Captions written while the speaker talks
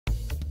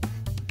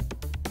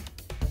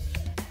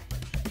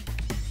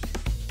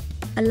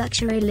A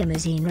luxury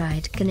limousine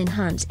ride can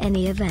enhance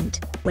any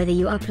event, whether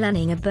you are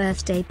planning a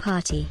birthday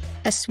party,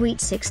 a sweet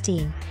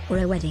 16, or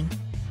a wedding.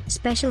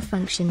 Special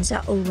functions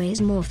are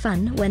always more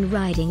fun when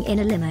riding in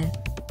a limo.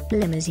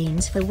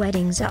 Limousines for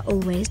weddings are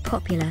always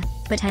popular,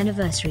 but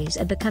anniversaries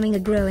are becoming a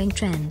growing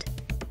trend.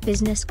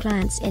 Business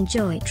clients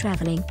enjoy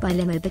traveling by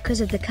limo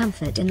because of the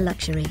comfort and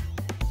luxury.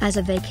 As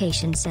a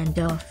vacation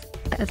send-off,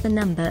 the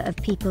number of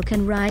people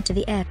can ride to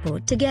the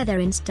airport together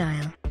in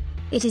style.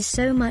 It is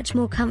so much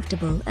more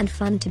comfortable and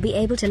fun to be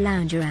able to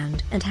lounge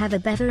around and have a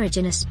beverage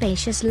in a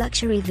spacious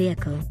luxury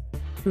vehicle.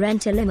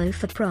 Rent a limo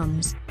for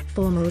proms,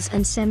 formals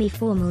and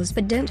semi-formals,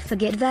 but don't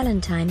forget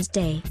Valentine's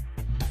Day.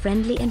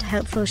 Friendly and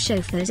helpful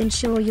chauffeurs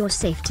ensure your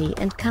safety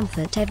and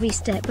comfort every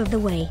step of the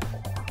way.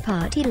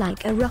 Party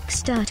like a rock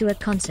star to a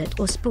concert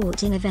or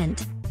sporting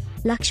event.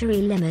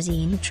 Luxury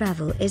limousine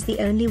travel is the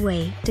only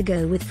way to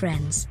go with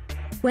friends.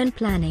 When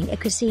planning a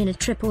casino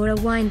trip or a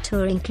wine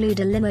tour, include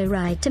a limo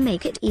ride to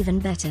make it even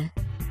better.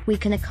 We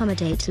can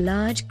accommodate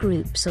large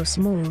groups or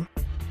small.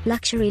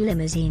 Luxury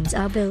limousines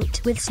are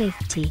built with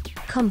safety,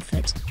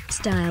 comfort,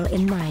 style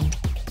in mind.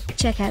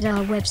 Check out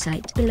our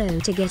website below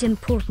to get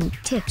important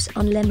tips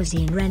on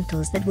limousine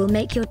rentals that will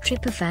make your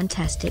trip a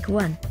fantastic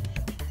one.